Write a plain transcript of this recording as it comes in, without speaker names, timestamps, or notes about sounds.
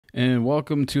And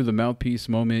welcome to the Mouthpiece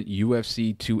Moment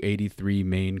UFC 283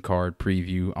 main card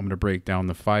preview. I'm going to break down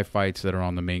the 5 fights that are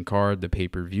on the main card, the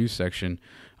pay-per-view section.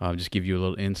 Just give you a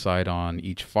little insight on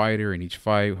each fighter and each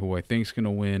fight, who I think is going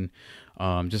to win.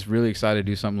 Just really excited to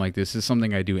do something like this. This is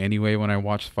something I do anyway when I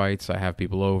watch fights. I have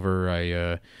people over.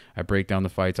 I break down the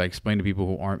fights. I explain to people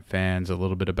who aren't fans a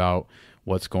little bit about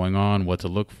what's going on, what to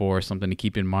look for, something to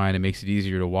keep in mind. It makes it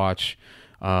easier to watch.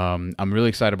 I'm really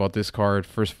excited about this card.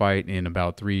 First fight in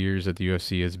about 3 years that the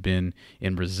UFC has been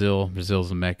in Brazil. Brazil's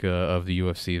the mecca of the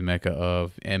UFC, the mecca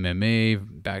of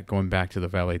MMA, going back to the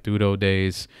Vale Tudo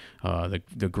days.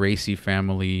 The Gracie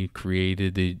family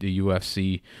created the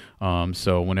UFC.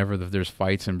 So whenever there's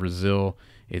fights in Brazil,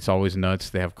 it's always nuts.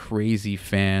 They have crazy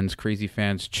fans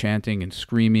chanting and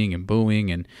screaming and booing.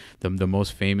 And the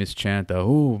most famous chant, the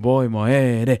 "Oh boy,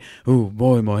 mohere, oh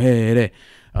boy, mohere."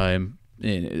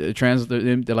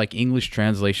 The like English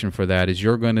translation for that is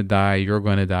 "You're gonna die, you're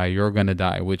gonna die, you're gonna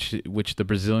die," which the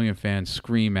Brazilian fans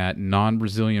scream at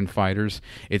non-Brazilian fighters.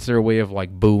 It's their way of like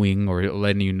booing or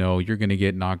letting you know you're gonna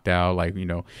get knocked out, like,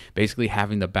 basically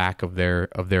having the back of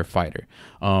their fighter.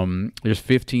 There's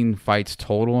 15 fights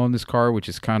total on this card, which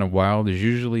is kind of wild. There's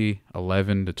usually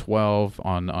 11 to 12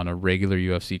 on a regular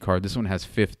UFC card. This one has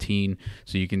 15,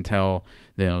 so you can tell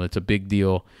it's a big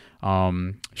deal.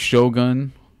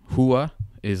 Shogun Rua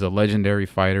is a legendary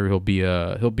fighter. He'll be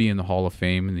in the Hall of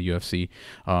Fame in the UFC.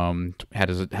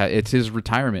 It's his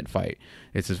retirement fight.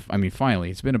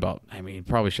 Finally, it's been about.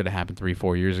 Probably should have happened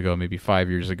 3-4 years ago, maybe 5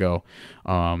 years ago.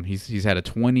 He's had a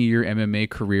 20-year MMA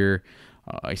career.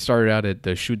 He started out at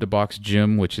the Shoot the Box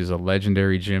gym, which is a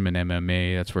legendary gym in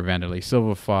MMA. That's where Vanderlei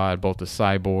Silva fought, both the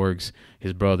Cyborgs,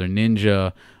 his brother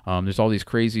Ninja. There's all these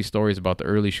crazy stories about the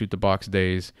early Shoot the Box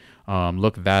days.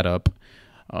 Look that up.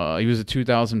 He was a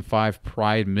 2005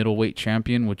 Pride middleweight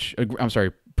champion,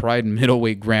 Pride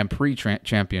middleweight Grand Prix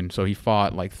champion. So he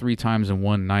fought like 3 times in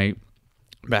one night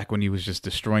back when he was just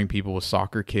destroying people with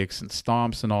soccer kicks and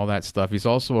stomps and all that stuff. He's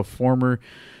also a former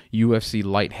UFC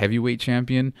light heavyweight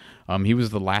champion. He was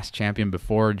the last champion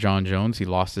before John Jones. He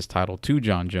lost his title to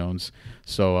John Jones.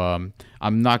 So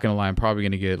I'm not going to lie, I'm probably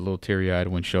going to get a little teary-eyed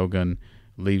when Shogun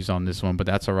leaves on this one, but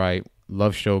that's all right.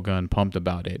 Love Shogun, pumped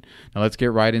about it. Now let's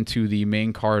get right into the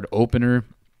main card opener.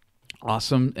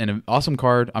 Awesome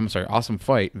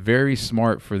fight. Very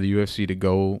smart for the UFC to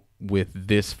go with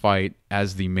this fight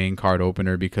as the main card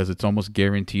opener because it's almost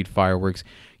guaranteed fireworks,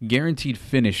 guaranteed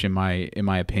finish in my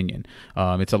opinion.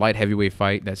 It's a light heavyweight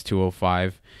fight. That's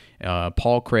 205.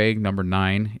 Paul Craig, number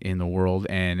 9 in the world,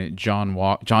 and Johnny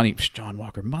Walker,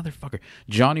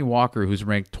 who's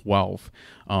ranked 12.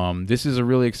 This is a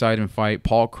really exciting fight.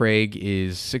 Paul Craig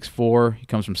is 6'4". He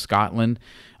comes from Scotland.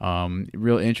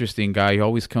 Real interesting guy. He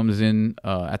always comes in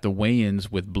at the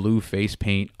weigh-ins with blue face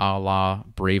paint, a la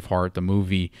Braveheart, the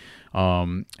movie.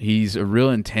 He's a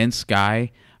real intense guy.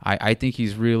 I think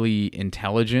he's really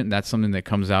intelligent. That's something that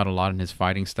comes out a lot in his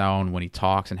fighting style and when he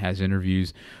talks and has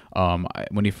interviews.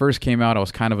 When he first came out, I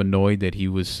was kind of annoyed that he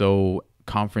was so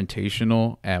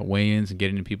confrontational at weigh-ins and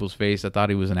getting in people's face. I thought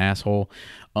he was an asshole.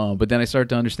 But then I started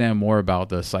to understand more about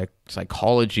the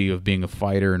psychology of being a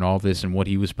fighter and all this and what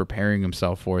he was preparing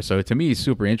himself for. So to me, he's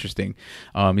super interesting.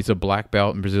 He's a black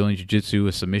belt in Brazilian Jiu-Jitsu,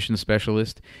 a submission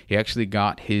specialist. He actually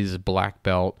got his black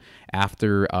belt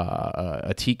after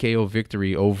a TKO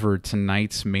victory over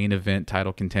tonight's main event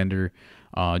title contender,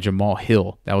 Jamal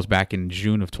Hill. That was back in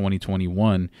June of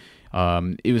 2021.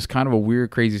 It was kind of a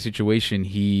weird, crazy situation.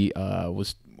 He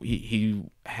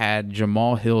had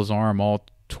Jamal Hill's arm all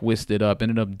twisted up,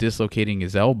 ended up dislocating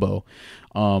his elbow.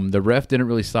 The ref didn't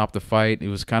really stop the fight. It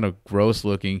was kind of gross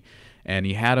looking, and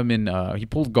he had him in. He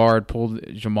pulled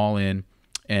Jamal in,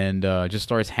 and just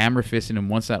starts hammer fisting him.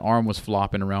 Once that arm was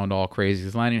flopping around all crazy,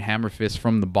 he's landing hammer fists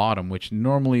from the bottom, which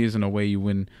normally isn't a way you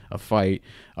win a fight.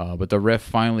 But the ref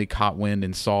finally caught wind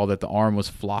and saw that the arm was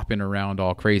flopping around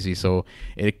all crazy. So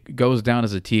it goes down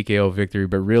as a TKO victory,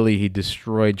 but really he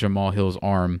destroyed Jamal Hill's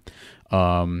arm.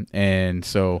 And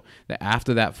so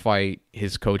after that fight,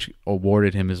 his coach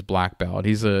awarded him his black belt.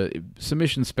 He's a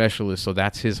submission specialist, so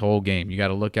that's his whole game. You got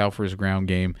to look out for his ground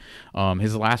game.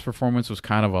 His last performance was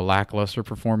kind of a lackluster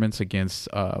performance against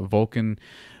Volkan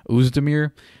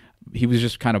Oezdemir. He was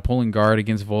just kind of pulling guard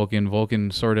against Volkan.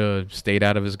 Volkan sort of stayed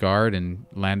out of his guard and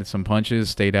landed some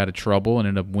punches, stayed out of trouble, and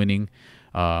ended up winning.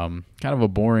 Kind of a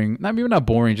boring, not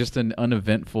boring, just an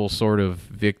uneventful sort of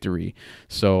victory.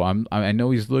 So I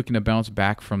know he's looking to bounce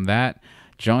back from that.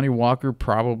 Johnny Walker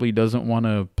probably doesn't want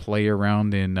to play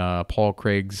around in Paul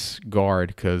Craig's guard,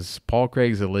 because Paul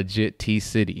Craig's a legit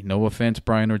T-City. No offense,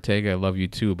 Brian Ortega, I love you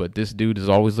too, but this dude is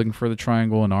always looking for the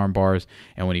triangle and arm bars,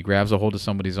 and when he grabs a hold of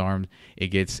somebody's arm, it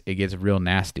gets real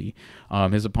nasty.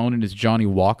 His opponent is Johnny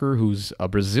Walker, who's a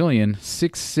Brazilian,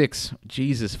 6'6".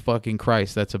 Jesus fucking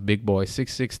Christ, that's a big boy,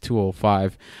 6'6",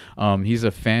 205. He's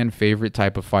a fan favorite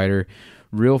type of fighter.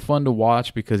 Real fun to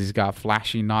watch because he's got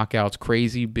flashy knockouts,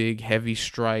 crazy big, heavy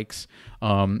strikes.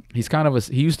 He's kind of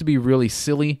he used to be really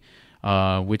silly,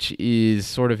 which is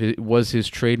sort of was his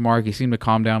trademark. He seemed to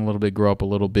calm down a little bit, grow up a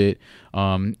little bit.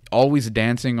 Always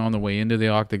dancing on the way into the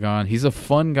octagon. He's a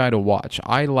fun guy to watch.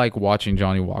 I like watching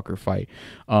Johnny Walker fight.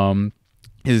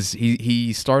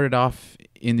 He started off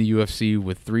in the UFC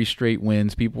with 3 straight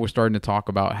wins. People were starting to talk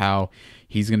about how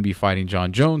he's going to be fighting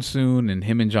John Jones soon, and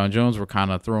him and John Jones were kind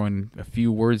of throwing a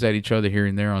few words at each other here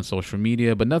and there on social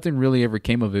media, but nothing really ever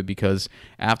came of it because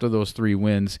after those 3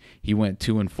 wins, he went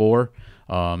 2-4.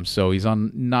 So he's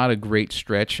on not a great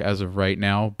stretch as of right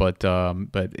now, but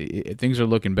things are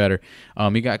looking better.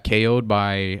 He got KO'd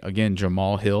by, again,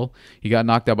 Jamal Hill. He got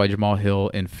knocked out by Jamal Hill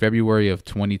in February of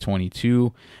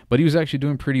 2022, but he was actually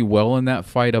doing pretty well in that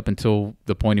fight up until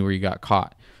the point where he got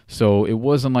caught. So it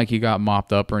wasn't like he got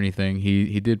mopped up or anything.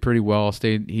 He did pretty well.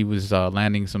 He was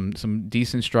landing some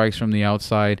decent strikes from the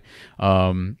outside,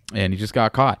 and he just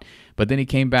got caught. But then he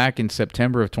came back in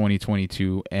September of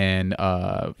 2022 and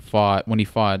fought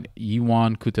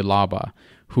Iwan Cutelaba,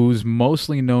 who's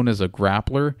mostly known as a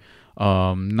grappler.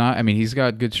 He's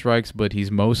got good strikes, but he's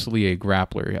mostly a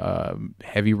grappler,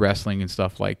 heavy wrestling and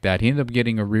stuff like that. He ended up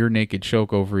getting a rear naked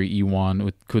choke over Iwan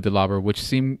with Cutelaba, which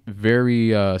seemed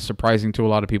very surprising to a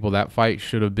lot of people. That fight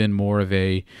should have been more of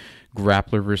a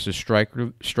grappler versus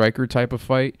striker type of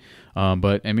fight.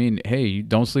 But I mean, hey,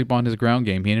 don't sleep on his ground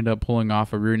game. He ended up pulling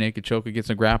off a rear naked choke against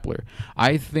a grappler.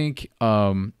 I think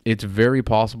it's very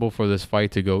possible for this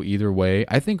fight to go either way.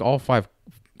 I think all 5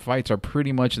 fights are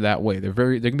pretty much that way. They're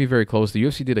gonna be very close. The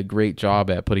UFC did a great job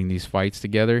at putting these fights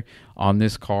together on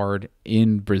this card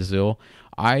in Brazil.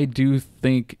 I do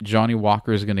think Johnny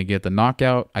Walker is gonna get the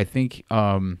knockout. I think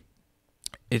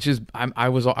it's just I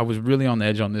was really on the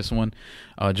edge on this one.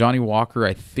 Johnny Walker,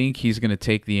 I think he's going to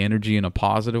take the energy in a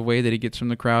positive way that he gets from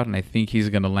the crowd, and I think he's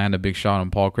going to land a big shot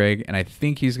on Paul Craig, and I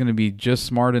think he's going to be just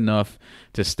smart enough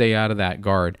to stay out of that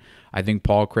guard. I think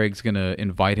Paul Craig's going to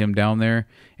invite him down there,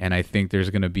 and I think there's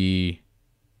going to be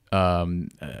the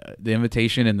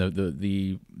invitation and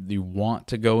the want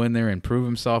to go in there and prove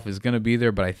himself is going to be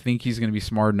there, but I think he's going to be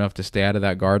smart enough to stay out of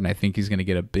that guard, and I think he's going to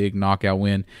get a big knockout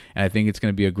win, and I think it's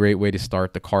going to be a great way to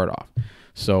start the card off.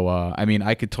 So,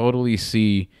 I could totally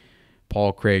see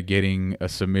Paul Craig getting a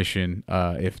submission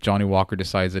if Johnny Walker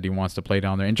decides that he wants to play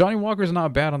down there. And Johnny Walker's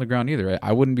not bad on the ground either.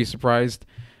 I wouldn't be surprised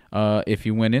if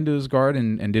he went into his guard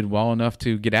and did well enough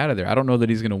to get out of there. I don't know that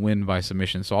he's going to win by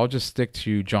submission, so I'll just stick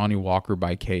to Johnny Walker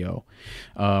by KO.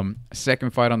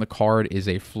 Second fight on the card is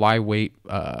a flyweight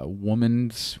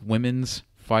women's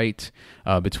fight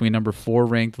between number 4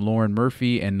 ranked Lauren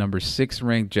Murphy and number 6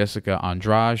 ranked Jessica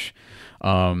Andrade.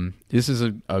 This is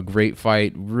a great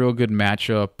fight, real good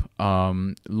matchup.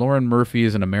 Lauren Murphy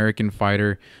is an American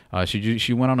fighter.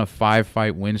 She went on a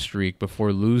 5-fight win streak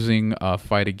before losing a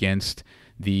fight against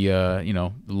the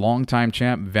longtime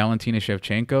champ Valentina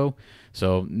Shevchenko.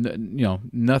 So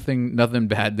nothing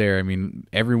bad there. I mean,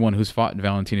 everyone who's fought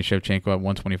Valentina Shevchenko at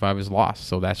 125 is lost.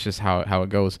 So that's just how it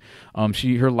goes.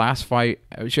 Her last fight,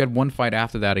 she had one fight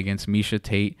after that against Miesha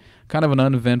Tate, kind of an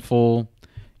uneventful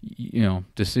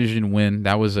decision win.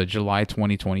 That was July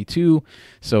 2022.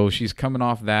 So she's coming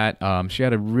off that. She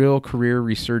had a real career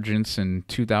resurgence in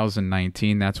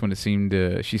 2019. That's when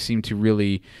she seemed to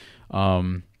really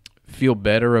feel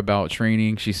better about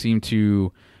training. She seemed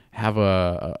to have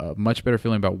a much better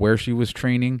feeling about where she was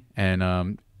training,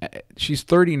 and she's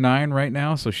 39 right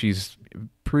now, so she's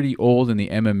pretty old in the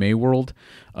MMA world.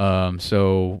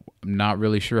 So I'm not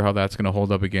really sure how that's going to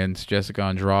hold up against Jessica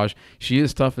Andrade. She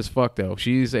is tough as fuck, though.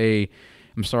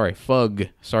 Fug.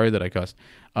 Sorry that I cussed.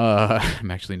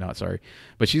 I'm actually not sorry.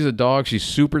 But she's a dog. She's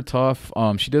super tough.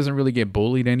 She doesn't really get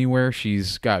bullied anywhere.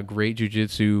 She's got great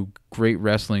jiu-jitsu, great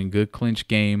wrestling, good clinch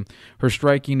game. Her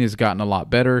striking has gotten a lot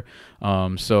better.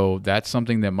 So that's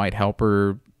something that might help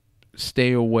her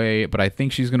stay away. But I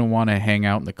think she's going to want to hang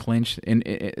out in the clinch.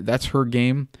 And that's her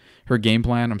game. Her game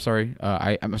plan, I'm sorry,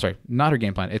 not her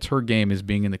game plan. It's her game is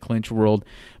being in the clinch world,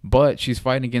 but she's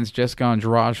fighting against Jessica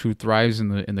Andrade, who thrives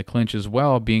in the clinch as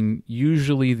well, being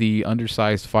usually the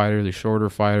undersized fighter, the shorter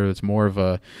fighter that's more of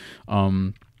a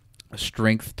a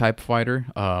strength type fighter,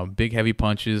 big heavy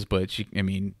punches, but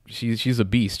she's a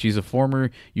beast. She's a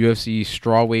former UFC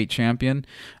strawweight champion,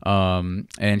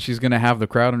 and she's gonna have the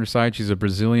crowd on her side. She's a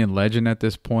Brazilian legend at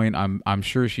this point. I'm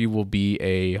sure she will be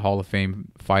a Hall of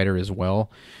Fame fighter as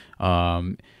well.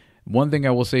 One thing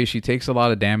I will say, she takes a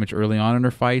lot of damage early on in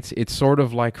her fights. It's sort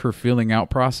of like her feeling out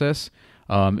process.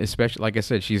 Especially, like I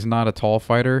said, she's not a tall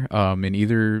fighter in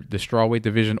either the strawweight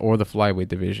division or the flyweight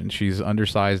division. She's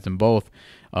undersized in both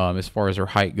as far as her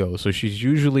height goes. So she's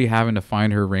usually having to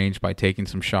find her range by taking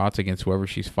some shots against whoever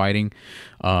she's fighting.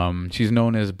 She's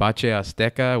known as Bache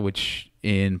Azteca, which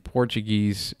in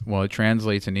Portuguese, well, it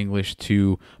translates in English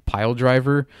to pile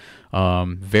driver.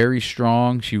 Very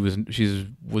strong. She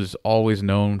was always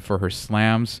known for her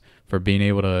slams, for being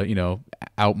able to,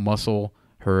 outmuscle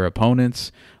her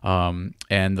opponents.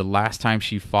 And the last time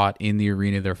she fought in the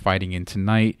arena they're fighting in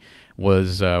tonight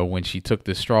was when she took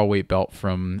the strawweight belt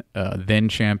from then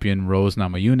champion Rose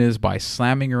Namajunas by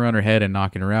slamming her on her head and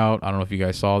knocking her out. I don't know if you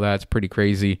guys saw that. It's pretty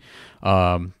crazy.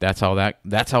 That's how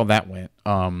that went.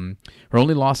 Her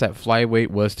only loss at flyweight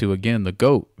was to, again, the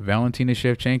GOAT, Valentina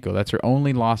Shevchenko. That's her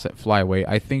only loss at flyweight.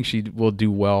 I think she will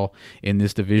do well in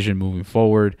this division moving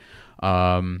forward.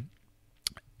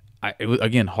 It was,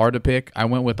 again, hard to pick. I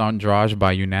went with Andrade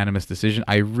by unanimous decision.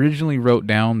 I originally wrote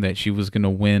down that she was going to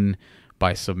win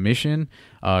by submission.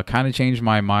 Kind of changed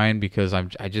my mind because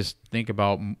I just think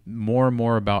about more and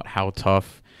more about how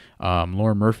tough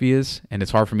Lauren Murphy is, and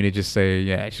it's hard for me to just say,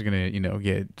 yeah, she's going to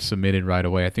get submitted right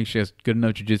away. I think she has good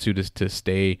enough jiu-jitsu to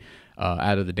stay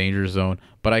out of the danger zone.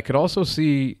 But I could also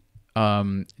see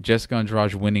Jessica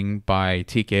Andrade winning by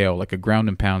TKO, like a ground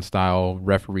and pound style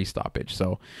referee stoppage.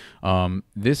 So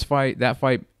that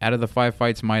fight out of the 5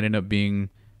 fights might end up being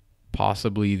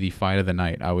possibly the fight of the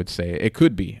night. I would say it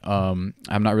could be. I'm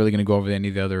not really going to go over any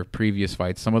of the other previous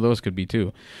fights. Some of those could be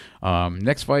too.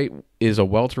 Next fight is a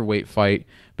welterweight fight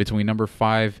between number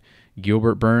 5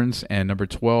 Gilbert Burns and number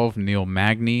 12 Neil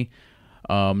Magny.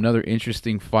 Another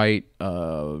interesting fight,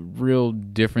 real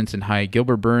difference in height.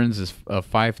 Gilbert Burns is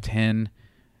 5'10",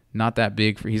 not that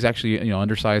big. He's actually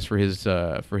undersized for his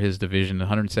division,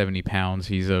 170 pounds.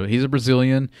 He's a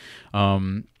Brazilian,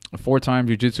 4-time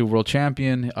jiu-jitsu world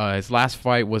champion. His last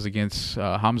fight was against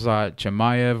Khamzat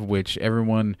Chimaev, which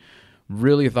everyone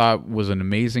really thought was an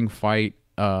amazing fight.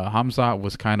 Khamzat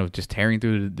was kind of just tearing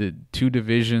through the 2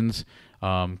 divisions.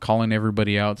 Calling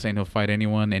everybody out, saying he'll fight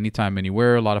anyone, anytime,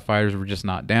 anywhere. A lot of fighters were just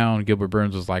not down. Gilbert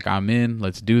Burns was like, I'm in.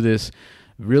 Let's do this.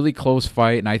 Really close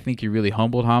fight, and I think he really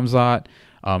humbled Khamzat,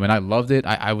 and I loved it.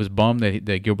 I was bummed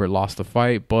that Gilbert lost the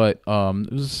fight, but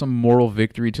it was some moral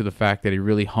victory to the fact that he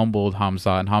really humbled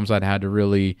Khamzat, and Khamzat had to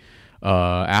really,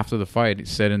 after the fight, he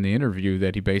said in the interview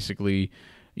that he basically,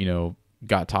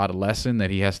 got taught a lesson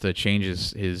that he has to change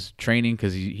his training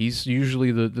because he's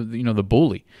usually the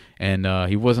bully, and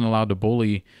he wasn't allowed to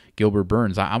bully Gilbert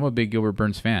Burns. I'm a big Gilbert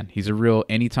Burns fan. He's a real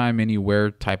anytime,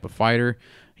 anywhere type of fighter.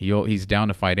 He's down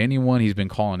to fight anyone. He's been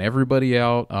calling everybody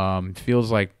out.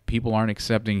 Feels like people aren't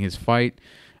accepting his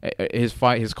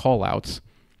call outs.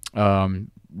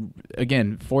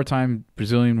 Again, 4-time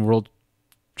Brazilian world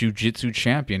jiu-jitsu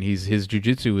champion. His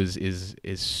jiu-jitsu is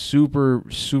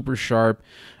super sharp.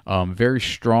 Very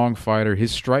strong fighter.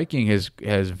 His striking has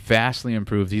vastly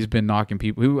improved. He's been knocking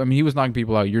people. He was knocking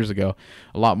people out years ago.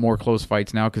 A lot more close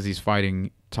fights now because he's fighting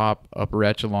top upper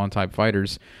echelon type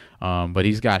fighters. But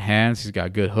he's got hands. He's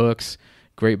got good hooks.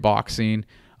 Great boxing.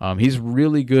 He's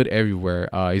really good everywhere.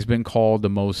 He's been called the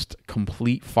most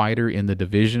complete fighter in the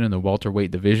division, in the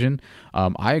welterweight division.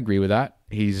 I agree with that.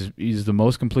 He's the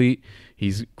most complete.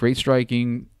 He's great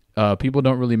striking. People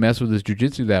don't really mess with his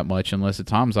jiu-jitsu that much unless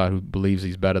it's Khamzat, who believes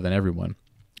he's better than everyone.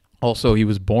 Also, he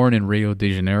was born in Rio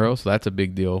de Janeiro, so that's a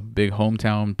big deal. Big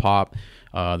hometown pop.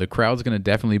 The crowd's going to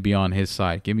definitely be on his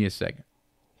side. Give me a second.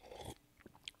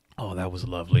 Oh, that was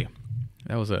lovely.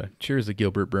 That was a cheers to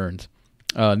Gilbert Burns.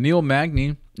 Neil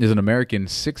Magny is an American,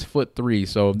 6'3",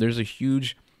 so there's a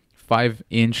huge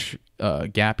 5-inch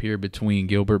gap here between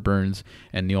Gilbert Burns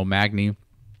and Neil Magny.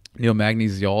 Neil Magny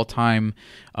is the all-time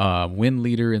win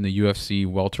leader in the UFC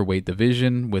welterweight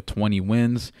division with 20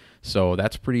 wins. So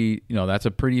that's pretty, that's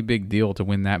a pretty big deal to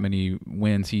win that many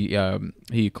wins. He beat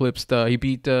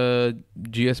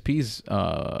GSP's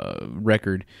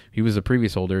record. He was the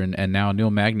previous holder, and now Neil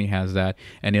Magny has that.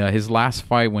 And his last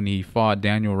fight, when he fought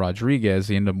Daniel Rodriguez,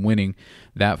 he ended up winning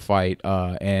that fight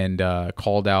and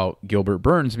called out Gilbert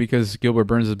Burns because Gilbert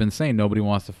Burns has been saying nobody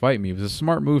wants to fight me. It was a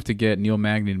smart move to get Neil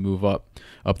Magny to move up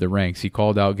the ranks. He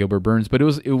called out Gilbert Burns, but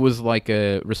it was like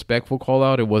a respectful call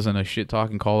out. It wasn't a shit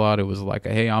talking call out. It was like a,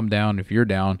 hey, I'm down if you're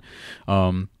down.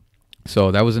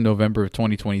 So that was in November of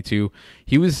 2022.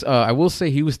 He was, I will say,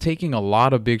 he was taking a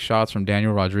lot of big shots from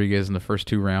Daniel Rodriguez in the first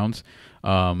 2 rounds.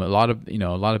 A lot of, a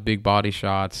lot of big body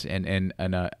shots, and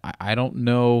I don't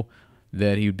know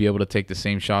that he would be able to take the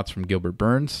same shots from Gilbert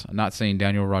Burns. I'm not saying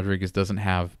Daniel Rodriguez doesn't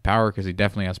have power, because he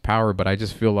definitely has power, but I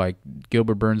just feel like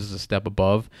Gilbert Burns is a step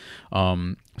above.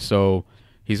 So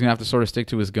he's going to have to sort of stick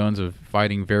to his guns of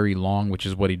fighting very long, which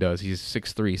is what he does. He's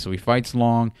 6'3", so he fights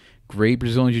long, great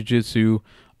Brazilian Jiu-Jitsu,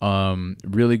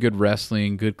 really good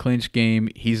wrestling, good clinch game.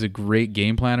 He's a great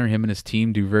game planner. Him and his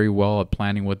team do very well at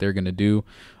planning what they're going to do.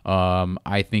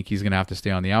 I think he's going to have to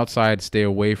stay on the outside, stay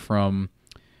away from...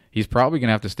 He's probably going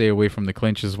to have to stay away from the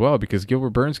clinch as well, because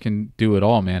Gilbert Burns can do it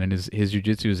all, man, and his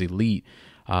jiu-jitsu is elite.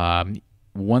 Another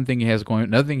thing he has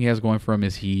going for him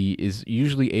is he is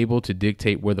usually able to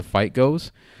dictate where the fight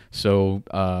goes, so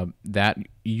that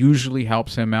usually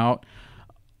helps him out.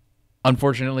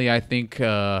 Unfortunately, I think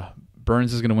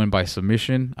Burns is going to win by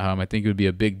submission. I think it would be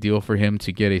a big deal for him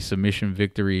to get a submission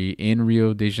victory in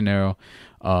Rio de Janeiro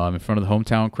in front of the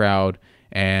hometown crowd.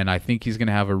 And I think he's going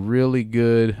to have a really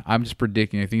good, I'm just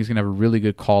predicting, I think he's going to have a really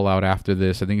good call out after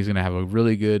this. I think he's going to have a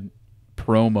really good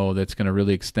promo that's going to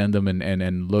really extend him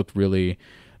and look really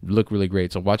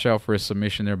great. So watch out for a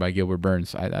submission there by Gilbert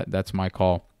Burns. That's my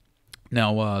call.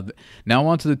 Now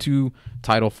on to the 2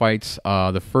 title fights.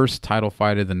 The first title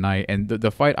fight of the night, and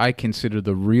the fight I consider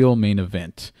the real main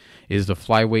event, is the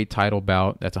flyweight title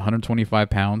bout. That's 125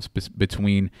 pounds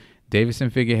between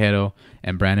Deiveson Figueiredo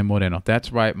and Brandon Moreno.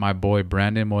 That's right, my boy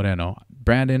Brandon Moreno.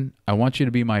 Brandon, I want you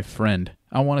to be my friend.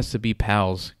 I want us to be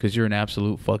pals, because you're an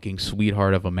absolute fucking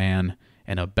sweetheart of a man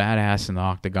and a badass in the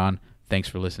octagon. Thanks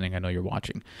for listening. I know you're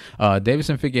watching.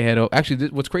 Deiveson Figueiredo. Actually,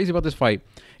 what's crazy about this fight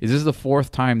is this is the 4th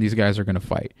time these guys are going to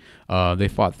fight. They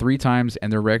fought 3 times,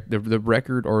 and the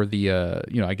record, or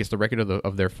I guess the record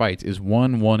of their fights is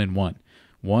 1-1-1.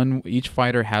 Each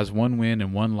fighter has 1 win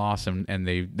and 1 loss, and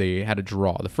they had a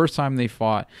draw. The first time they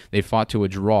fought to a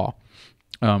draw.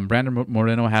 Brandon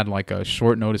Moreno had like a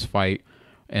short notice fight.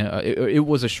 It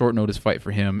was a short notice fight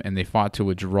for him, and they fought to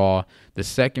a draw. The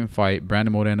second fight,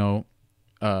 Brandon Moreno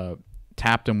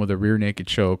tapped him with a rear naked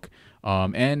choke,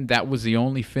 and that was the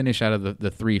only finish out of the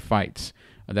 3 fights.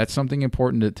 That's something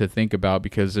important to think about,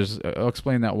 because I'll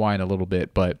explain that why in a little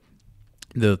bit, but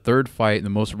the third fight, the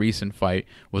most recent fight,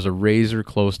 was a razor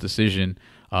close decision,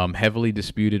 heavily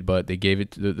disputed, but they gave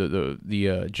it to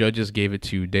the judges gave it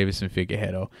to Deiveson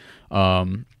Figueiredo.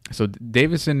 So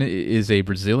Deiveson is a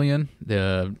Brazilian.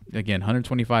 Again,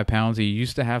 125 pounds. He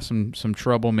used to have some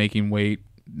trouble making weight,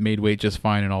 made weight just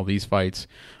fine in all these fights.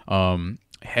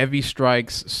 Heavy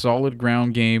strikes, solid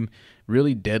ground game,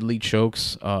 really deadly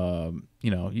chokes.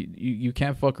 You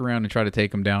can't fuck around and try to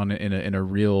take him down in a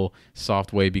real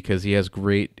soft way, because he has a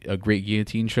great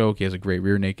guillotine choke. He has a great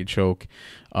rear naked choke.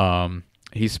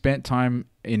 He spent time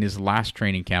in his last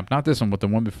training camp, not this one, but the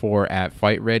one before, at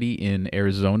Fight Ready in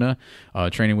Arizona,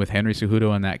 training with Henry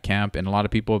Cejudo in that camp. And a lot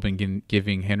of people have been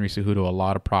giving Henry Cejudo a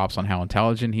lot of props on how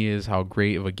intelligent he is, how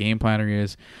great of a game planner he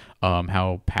is,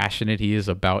 how passionate he is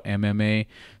about MMA.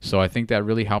 So I think that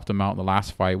really helped him out in the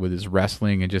last fight with his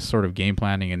wrestling and just sort of game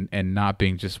planning and not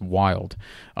being just wild.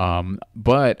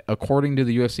 But according to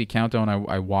the UFC Countdown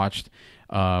I watched,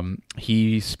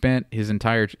 he spent his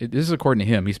entire, this is according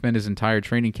to him, he spent his entire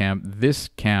training camp, this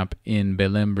camp in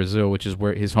Belém, Brazil, which is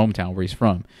where his hometown, where he's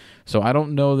from. So I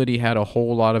don't know that he had a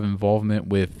whole lot of involvement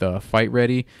with Fight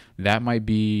Ready. That might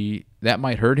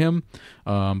hurt him,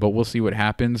 but we'll see what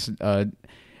happens.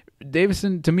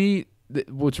 Deiveson, to me,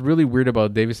 what's really weird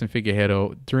about Deiveson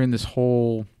Figueiredo during this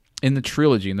whole, in the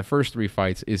trilogy, in the first 3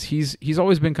 fights, is he's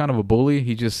always been kind of a bully.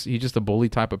 He's just a bully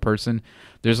type of person.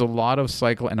 There's a lot of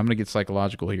and I'm gonna get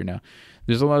psychological here now.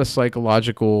 There's a lot of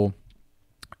psychological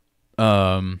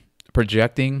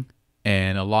projecting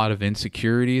and a lot of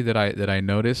insecurity that I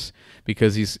notice,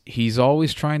 because he's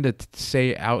always trying to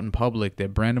say out in public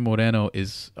that Brandon Moreno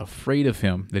is afraid of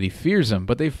him, that he fears him.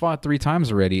 But they fought 3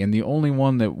 times already, and the only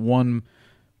one that won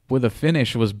with a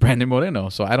finish was Brandon Moreno.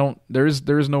 So there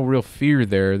is no real fear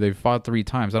there. They've fought 3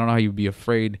 times. I don't know how you'd be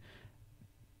afraid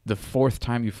the 4th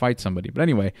time you fight somebody. But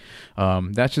anyway,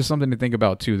 that's just something to think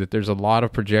about too, that there's a lot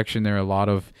of projection there, a lot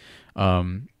of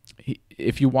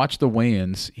if you watch the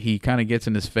weigh-ins, he kind of gets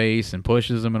in his face and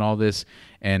pushes him and all this,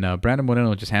 and Brandon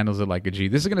Moreno just handles it like a G.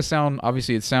 This is gonna sound,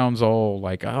 obviously it sounds all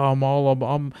like, oh,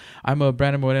 I'm a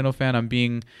Brandon Moreno fan, I'm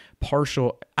being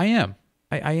partial. I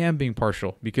am being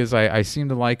partial, because I seem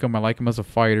to like him. I like him as a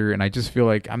fighter, and I just feel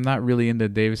like I'm not really into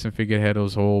Deiveson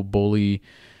Figueiredo's whole bully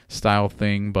style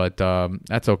thing, but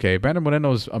that's okay. Brandon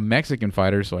Moreno's a Mexican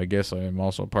fighter, so I guess I am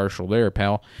also partial there,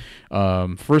 pal.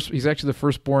 He's actually the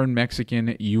firstborn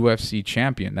Mexican UFC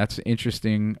champion. That's an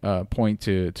interesting point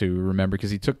to remember,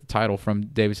 because he took the title from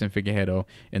Deiveson Figueiredo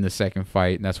in the second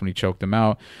fight, and that's when he choked him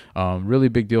out. Really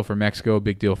big deal for Mexico,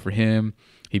 big deal for him.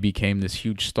 He became this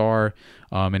huge star,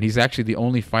 and he's actually the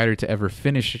only fighter to ever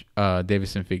finish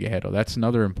Deiveson Figueiredo. That's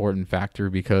another important factor,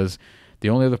 because the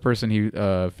only other person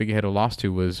Figueiredo lost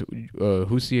to was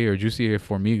Jussier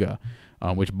Formiga,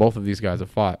 which both of these guys have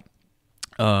fought.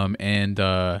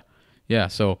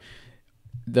 So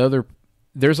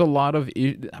there's a lot of,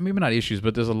 maybe not issues,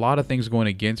 but there's a lot of things going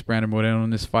against Brandon Moreno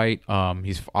in this fight.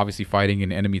 He's obviously fighting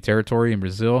in enemy territory in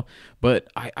Brazil, but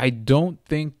I don't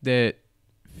think that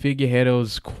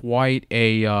Figueiredo's quite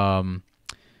a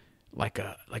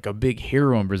like a big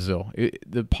hero in Brazil.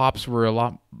 The pops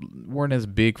weren't as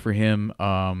big for him,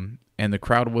 and the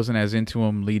crowd wasn't as into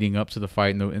him leading up to the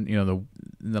fight. In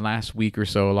the last week or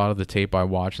so, a lot of the tape I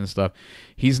watched and stuff,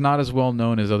 he's not as well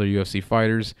known as other UFC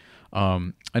fighters.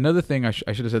 Another thing, I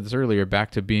should have said this earlier,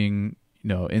 back to being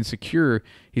insecure.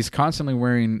 He's constantly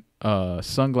wearing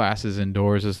sunglasses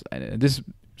indoors.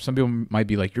 Some people might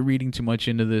be like, you're reading too much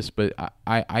into this, but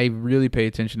I really pay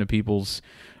attention to people's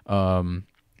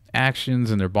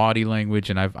actions and their body language,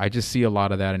 and I just see a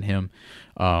lot of that in him.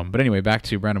 But anyway, back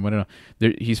to Brandon Moreno.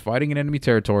 He's fighting in enemy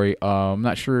territory. I'm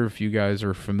not sure if you guys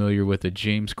are familiar with the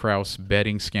James Krause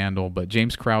betting scandal, but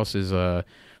James Krause is a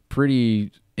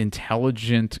pretty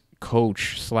intelligent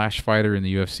coach / fighter in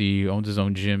the UFC. Owns his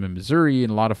own gym in Missouri,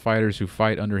 and a lot of fighters who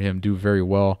fight under him do very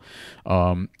well.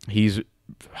 He's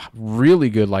really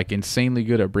good, like insanely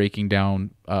good at breaking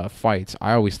down fights.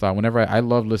 I always thought, whenever I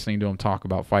love listening to him talk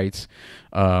about fights.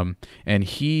 And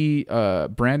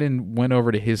Brandon went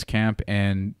over to his camp,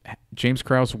 and James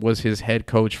Krause was his head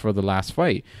coach for the last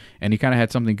fight, and he kind of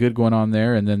had something good going on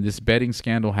there. And then this betting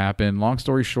scandal happened. Long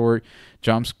story short,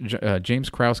 James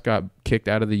Krause got kicked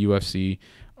out of the UFC,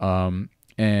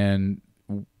 and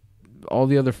all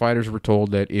the other fighters were told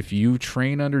that if you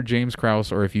train under James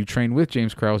Krause, or if you train with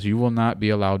James Krause, you will not be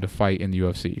allowed to fight in the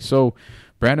UFC. So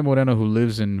Brandon Moreno, who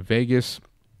lives in Vegas,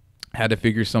 had to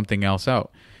figure something else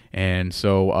out. And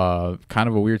so kind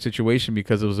of a weird situation,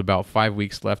 because it was about 5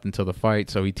 weeks left until the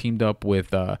fight. So he teamed up with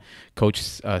Coach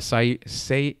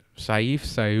Saif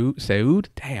Saud.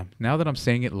 Damn, now that I'm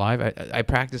saying it live, I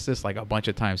practiced this like a bunch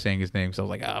of times saying his name. So I was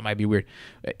like, it might be weird.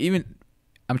 Even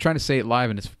I'm trying to say it live,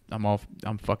 and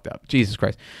I'm fucked up. Jesus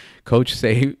Christ. Coach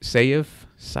Saif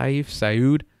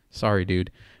Saud. Sorry,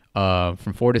 dude.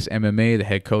 From Fortis MMA, the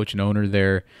head coach and owner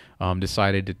there,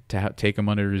 decided to take him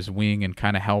under his wing and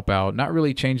kind of help out. Not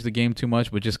really change the game too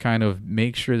much, but just kind of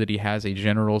make sure that he has a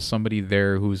general, somebody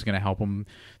there who's going to help him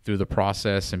through the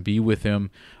process and be with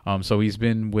him. So he's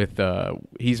been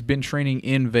training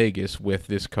in Vegas with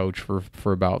this coach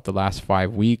for about the last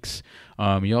 5 weeks.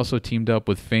 He also teamed up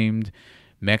with famed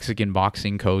Mexican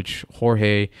boxing coach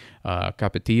Jorge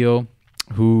Capetillo,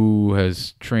 who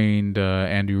has trained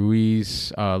Andy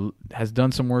Ruiz, has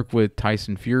done some work with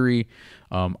Tyson Fury.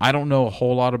 I don't know a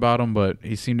whole lot about him, but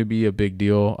he seemed to be a big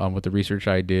deal with the research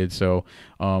I did. So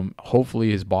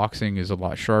hopefully his boxing is a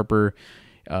lot sharper.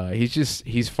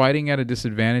 He's fighting at a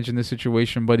disadvantage in this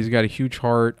situation, but he's got a huge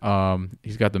heart.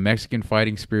 He's got the Mexican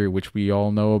fighting spirit, which we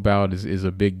all know about is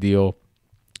a big deal.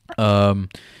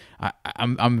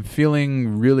 I'm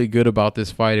feeling really good about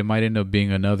this fight. It might end up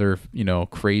being another,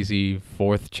 crazy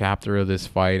fourth chapter of this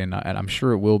fight, and I'm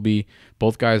sure it will be.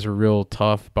 Both guys are real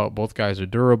tough, but both guys are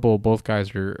durable. Both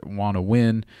guys want to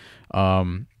win.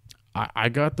 I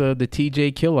got the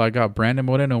TJ kill. I got Brandon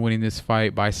Moreno winning this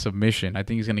fight by submission. I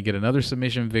think he's going to get another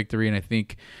submission victory, and I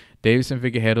think Deiveson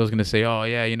Figueiredo is going to say, oh,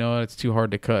 yeah, it's too hard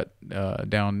to cut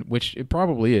down, which it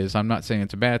probably is. I'm not saying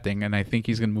it's a bad thing, and I think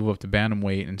he's going to move up to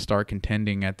bantamweight and start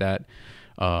contending at that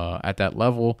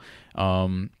level.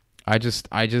 What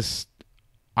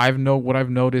I've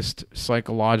noticed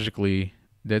psychologically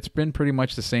that's been pretty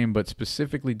much the same, but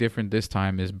specifically different this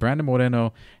time, is Brandon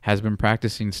Moreno has been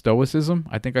practicing stoicism.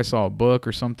 I think I saw a book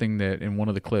or something that in one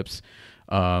of the clips.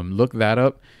 Look that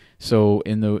up. So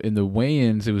in the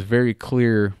weigh-ins, it was very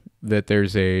clear that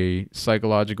there's a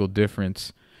psychological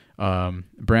difference.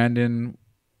 Brandon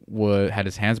had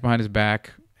his hands behind his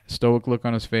back, stoic look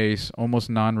on his face,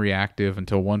 almost non-reactive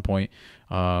until one point.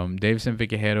 Deiveson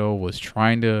Figueiredo was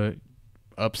trying to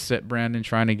upset Brandon,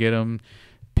 trying to get him,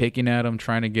 picking at him,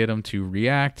 trying to get him to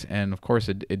react, and of course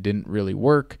it didn't really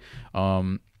work.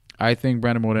 I think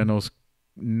Brandon Moreno's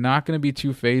not going to be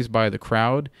too fazed by the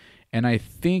crowd, and I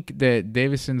think that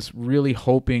Deiveson's really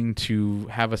hoping to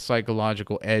have a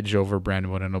psychological edge over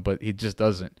Brandon Moreno, but he just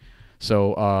doesn't.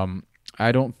 So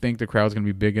I don't think the crowd's going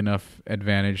to be big enough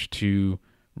advantage to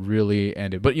really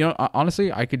end it. But,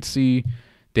 honestly, I could see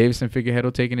Davison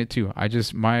Figueiredo taking it too.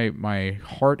 My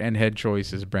heart and head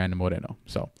choice is Brandon Moreno.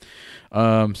 So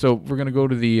we're going to go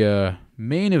to the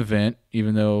main event,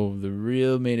 even though the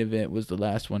real main event was the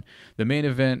last one. The main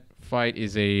event fight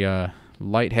is a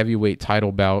light heavyweight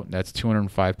title bout. That's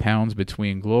 205 pounds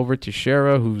between Glover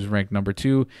Teixeira, who's ranked number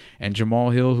 2, and Jamal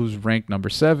Hill, who's ranked number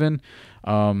 7.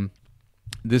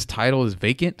 This title is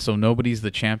vacant, so nobody's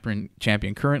the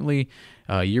champion currently.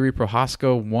 Yuri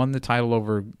Prohaska won the title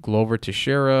over Glover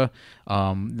Teixeira.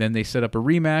 Then they set up a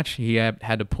rematch. He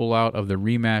had to pull out of the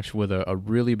rematch with a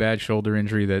really bad shoulder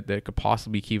injury that could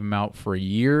possibly keep him out for a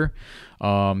year.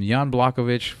 Jan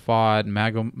Blachowicz fought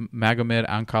Magomed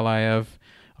Ankalaev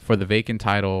for the vacant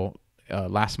title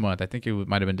last month. I think it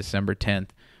might have been December 10th.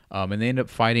 And they ended up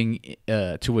fighting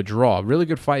to a draw. Really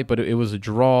good fight, but it was a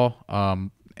draw.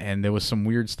 And there was some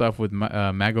weird stuff with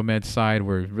Magomed's side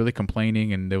where he was really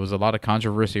complaining, and there was a lot of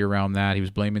controversy around that. He was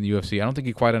blaming the UFC. I don't think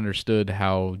he quite understood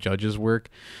how judges work.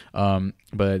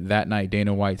 But that night,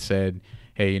 Dana White said,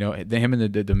 hey, him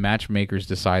and the matchmakers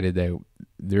decided that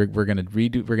we're gonna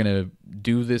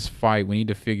do this fight. We need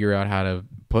to figure out how to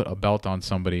put a belt on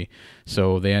somebody.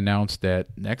 So they announced that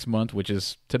next month, which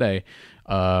is today,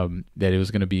 that it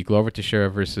was going to be Glover Teixeira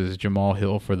versus Jamal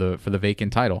Hill for the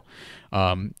vacant title.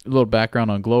 A little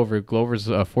background on Glover. Glover's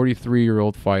a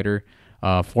 43-year-old fighter,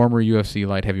 former UFC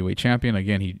light heavyweight champion.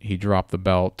 Again, he dropped the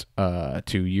belt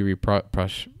to Yuri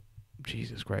Prochazka.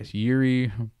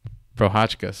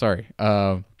 Sorry.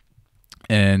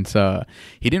 And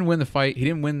he didn't win the fight. He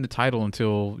didn't win the title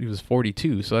until he was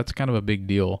 42, so that's kind of a big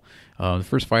deal. The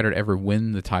first fighter to ever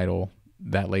win the title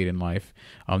that late in life.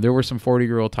 There were some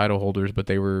 40-year-old title holders, but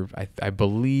they were, I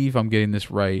believe I'm getting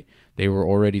this right, they were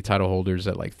already title holders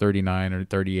at like 39 or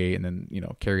 38 and then,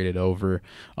 carried it over.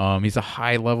 He's a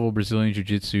high-level Brazilian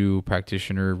Jiu-Jitsu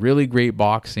practitioner, really great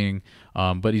boxing,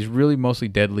 but he's really mostly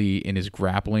deadly in his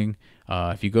grappling.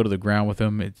 If you go to the ground with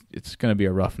him, it's going to be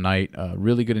a rough night.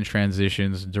 Really good in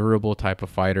transitions, durable type of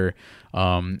fighter.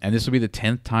 And this will be the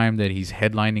 10th time that he's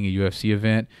headlining a UFC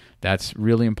event. That's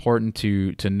really important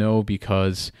to know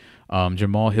because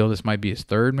Jamal Hill, this might be his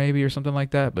third maybe or something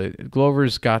like that. But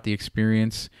Glover's got the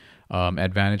experience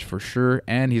advantage for sure,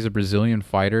 and he's a Brazilian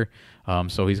fighter.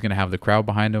 So he's going to have the crowd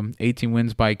behind him. 18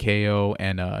 wins by KO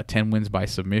and 10 wins by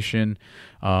submission.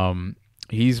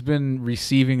 He's been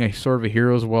receiving a sort of a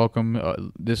hero's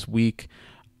welcome this week.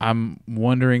 I'm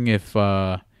wondering if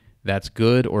that's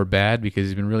good or bad because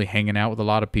he's been really hanging out with a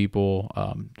lot of people.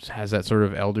 Has that sort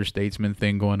of elder statesman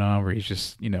thing going on where he's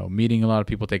just, meeting a lot of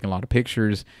people, taking a lot of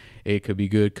pictures. It could be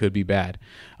good, could be bad.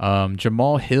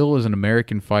 Jamal Hill is an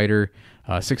American fighter,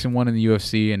 6-1 in the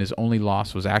UFC, and his only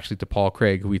loss was actually to Paul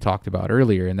Craig, who we talked about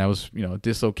earlier, and that was,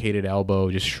 dislocated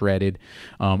elbow, just shredded.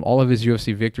 All of his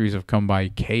UFC victories have come by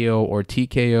KO or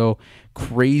TKO,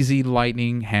 crazy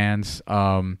lightning hands.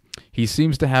 He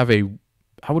seems to have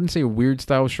I wouldn't say a weird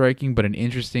style of striking, but an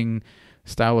interesting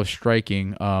style of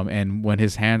striking. And when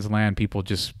his hands land, people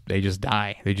just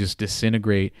die. They just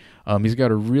disintegrate. He's got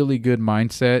a really good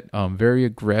mindset, very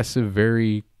aggressive,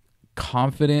 very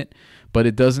confident, but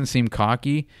it doesn't seem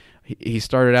cocky. He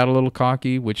started out a little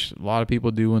cocky, which a lot of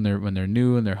people do when they're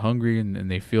new and they're hungry and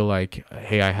they feel like,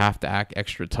 hey, I have to act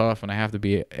extra tough and I have to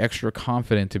be extra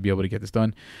confident to be able to get this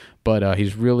done. But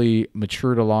he's really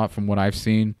matured a lot from what I've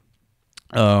seen.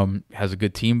 Has a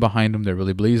good team behind him that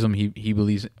really believes him.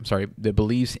 That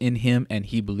believes in him, and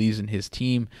he believes in his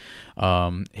team.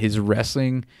 His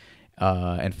wrestling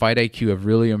and fight IQ have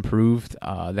really improved.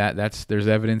 There's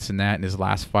evidence in that in his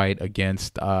last fight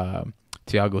against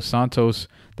Thiago Santos.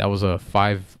 That was a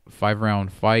five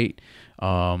round fight.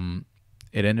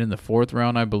 It ended in the 4th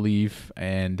round, I believe,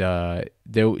 and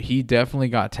he definitely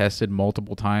got tested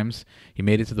multiple times. He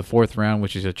made it to the 4th round,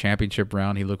 which is a championship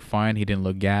round. He looked fine. He didn't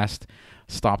look gassed.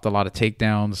 Stopped a lot of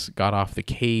takedowns. Got off the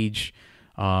cage.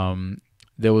 Thiago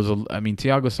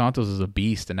Santos is a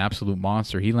beast, an absolute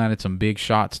monster. He landed some big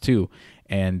shots too,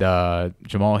 and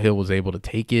Jamal Hill was able to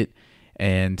take it.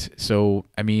 And so,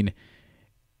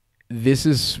 this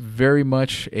is very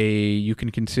much you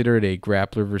can consider it a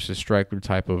grappler versus striker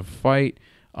type of fight.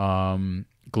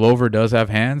 Glover does have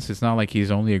hands. It's not like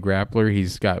he's only a grappler.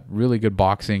 He's got really good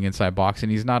boxing, inside boxing.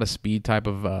 He's not a speed type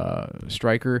of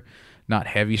striker, not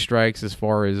heavy strikes as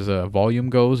far as volume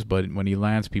goes, but when he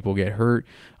lands, people get hurt.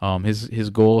 His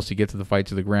goal is to get the fight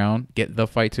to the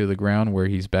ground where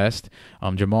he's best.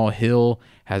 Jamal Hill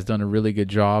has done a really good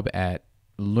job at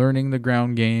learning the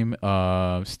ground game,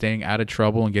 staying out of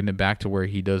trouble and getting it back to where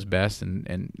he does best,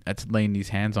 and that's laying these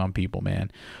hands on people,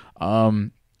 man.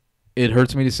 it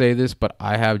hurts me to say this, but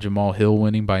I have Jamal Hill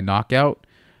winning by knockout.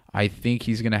 I think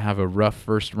he's going to have a rough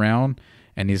first round,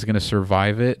 and he's going to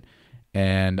survive it.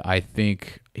 And I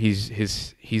think he's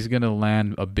going to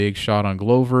land a big shot on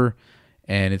Glover,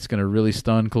 and it's going to really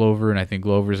stun Glover. And I think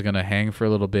Glover's going to hang for a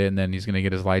little bit, and then he's going to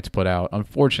get his lights put out.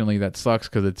 Unfortunately, that sucks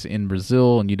because it's in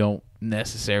Brazil, and you don't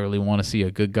necessarily want to see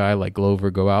a good guy like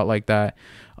Glover go out like that.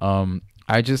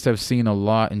 I just have seen a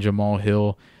lot in Jamal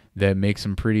Hill that makes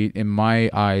him pretty, in my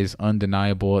eyes,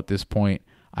 undeniable at this point.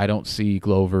 I don't see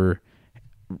Glover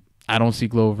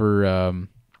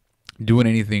doing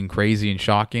anything crazy and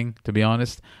shocking, to be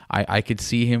honest. I could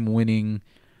see him winning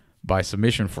by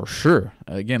submission for sure.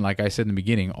 Again, like I said in the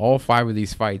beginning, all 5 of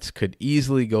these fights could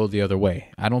easily go the other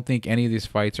way. I don't think any of these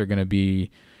fights are going to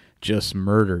be just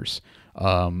murders.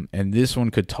 And this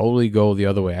one could totally go the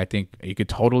other way. I think you could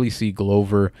totally see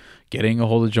Glover getting a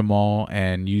hold of Jamal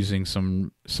and using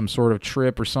some sort of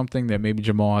trip or something that maybe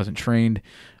Jamal hasn't trained,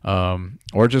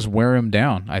 or just wear him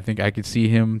down. I think I could see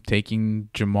him taking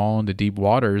Jamal into deep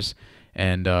waters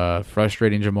and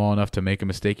frustrating Jamal enough to make a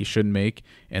mistake he shouldn't make,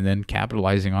 and then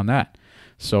capitalizing on that.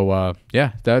 So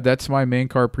yeah, that's my main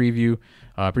card preview.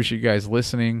 Appreciate you guys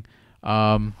listening.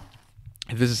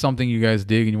 If this is something you guys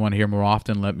dig and you want to hear more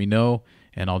often, let me know,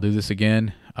 and I'll do this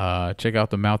again. Check out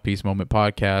the Mouthpiece Moment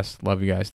podcast. Love you guys.